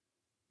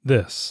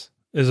This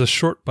is a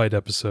short bite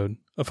episode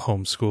of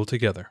Homeschool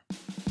Together.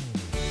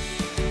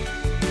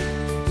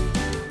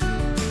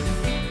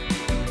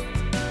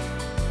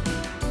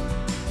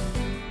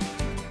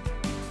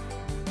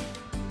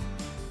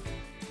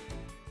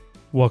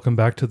 Welcome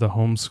back to the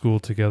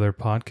Homeschool Together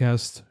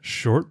podcast,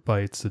 Short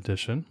Bites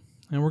edition.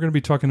 And we're going to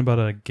be talking about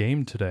a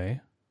game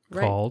today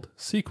called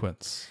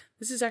Sequence.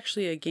 This is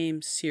actually a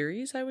game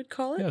series, I would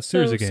call it. Yeah, a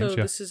series of games, So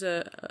this is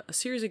a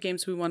series of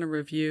games we want to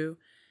review.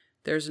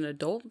 There's an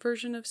adult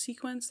version of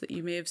Sequence that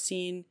you may have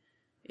seen.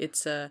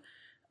 It's a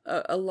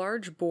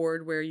large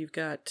board where you've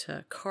got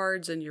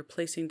cards and you're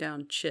placing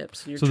down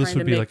chips. And you're trying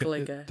to make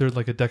they're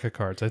like a deck of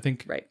cards. I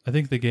think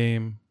the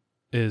game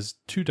is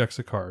 2 decks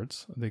of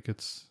cards. I think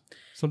it's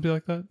something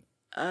like that.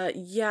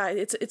 Yeah,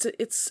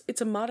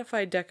 it's a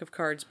modified deck of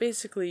cards.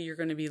 Basically, you're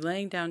going to be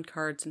laying down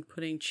cards and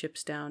putting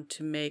chips down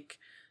to make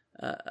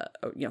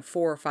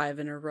 4 or 5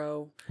 in a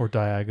row, or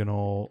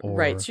diagonal, or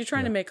right. So you're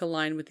trying to make a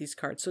line with these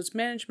cards. So it's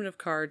management of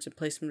cards and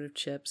placement of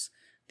chips.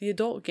 The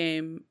adult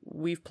game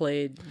we've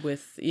played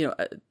with,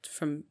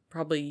 from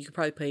you could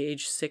probably play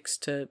age 6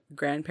 to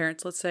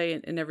grandparents, let's say,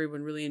 and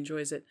everyone really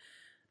enjoys it.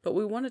 But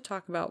we want to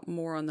talk about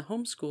more on the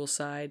homeschool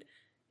side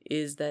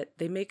is that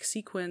they make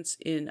Sequence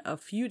in a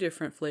few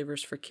different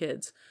flavors for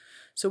kids.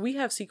 So we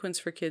have Sequence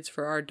for Kids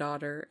for our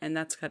daughter, and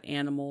that's got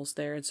animals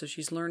there. And so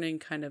she's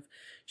learning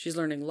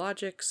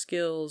logic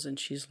skills, and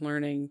she's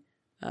learning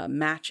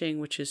matching,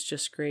 which is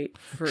just great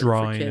for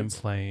drawing for and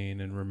playing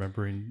and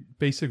remembering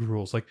basic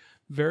rules, like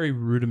very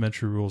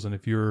rudimentary rules. And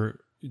if you're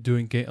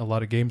doing a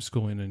lot of game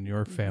schooling in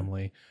your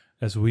family,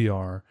 as we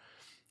are,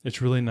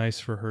 it's really nice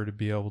for her to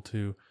be able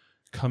to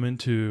come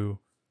into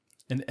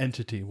an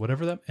entity,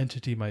 whatever that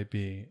entity might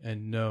be,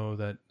 and know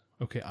that,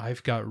 okay,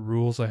 I've got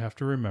rules I have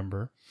to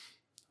remember.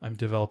 I'm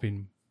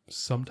developing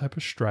some type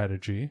of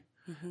strategy,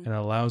 and it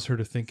allows her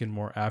to think in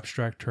more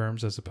abstract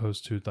terms as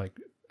opposed to like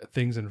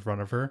things in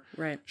front of her.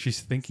 Right. She's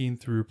thinking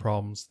through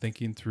problems,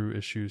 thinking through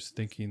issues,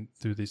 thinking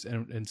through these.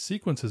 And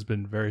Sequence has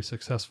been very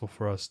successful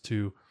for us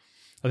to,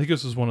 I think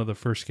this was one of the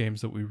first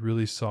games that we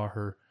really saw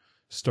her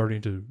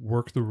starting to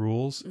work the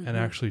rules and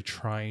actually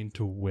trying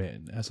to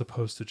win as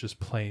opposed to just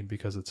playing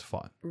because it's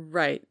fun.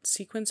 Right.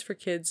 Sequence for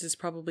Kids is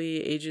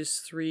probably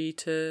ages 3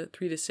 to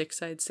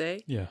 6, I'd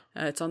say. Yeah.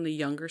 It's on the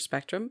younger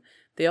spectrum.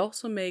 They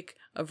also make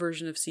a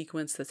version of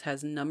Sequence that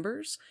has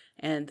numbers,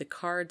 and the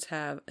cards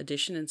have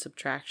addition and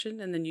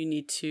subtraction, and then you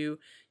need to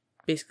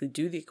basically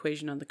do the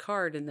equation on the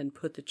card and then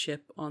put the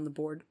chip on the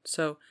board.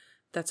 So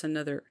that's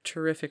another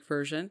terrific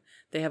version.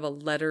 They have a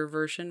letter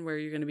version where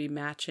you're going to be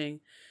matching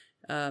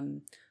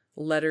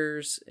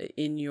letters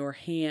in your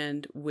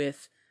hand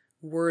with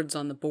words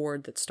on the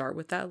board that start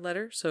with that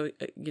letter. So,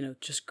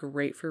 just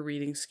great for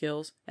reading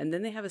skills. And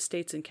then they have a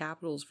states and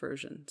capitals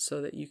version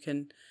so that you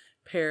can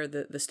pair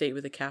the state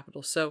with the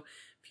capital. So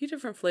a few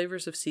different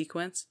flavors of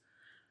Sequence.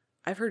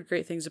 I've heard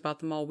great things about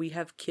them all. We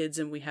have kids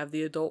and we have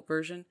the adult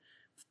version.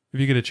 If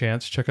you get a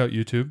chance, check out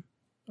YouTube.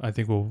 I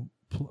think we'll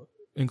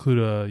include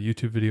a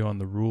YouTube video on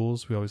the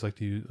rules. We always like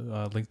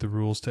to link the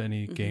rules to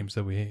any games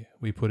that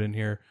we put in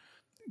here.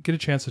 Get a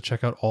chance to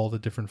check out all the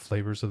different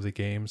flavors of the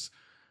games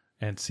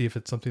and see if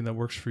it's something that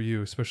works for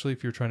you, especially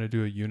if you're trying to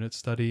do a unit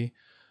study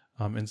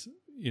and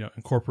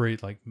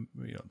incorporate the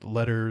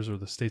letters or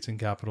the states and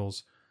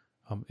capitals.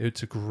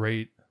 It's a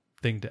great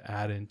thing to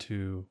add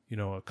into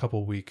a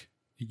couple week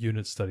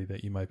unit study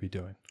that you might be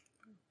doing.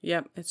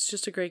 Yeah, it's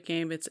just a great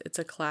game. It's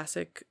a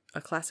classic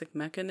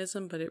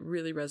mechanism, but it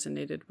really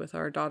resonated with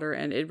our daughter,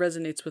 and it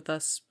resonates with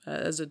us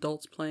as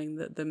adults playing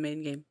the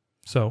main game.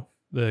 So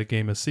the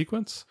game is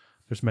Sequence.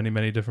 There's many,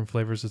 many different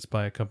flavors. It's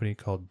by a company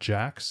called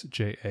Jax,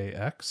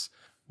 Jax.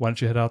 Why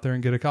don't you head out there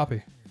and get a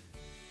copy?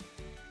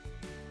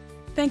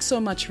 Thanks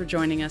so much for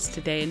joining us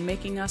today and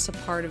making us a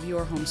part of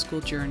your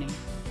homeschool journey.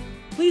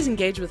 Please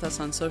engage with us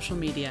on social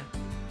media.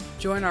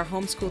 Join our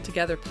Homeschool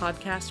Together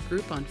podcast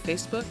group on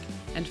Facebook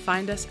and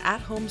find us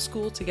at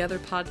Homeschool Together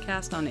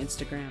Podcast on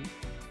Instagram.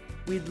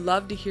 We'd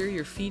love to hear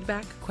your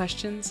feedback,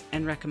 questions,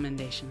 and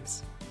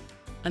recommendations.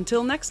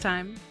 Until next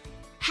time,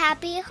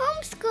 happy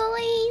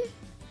homeschooling!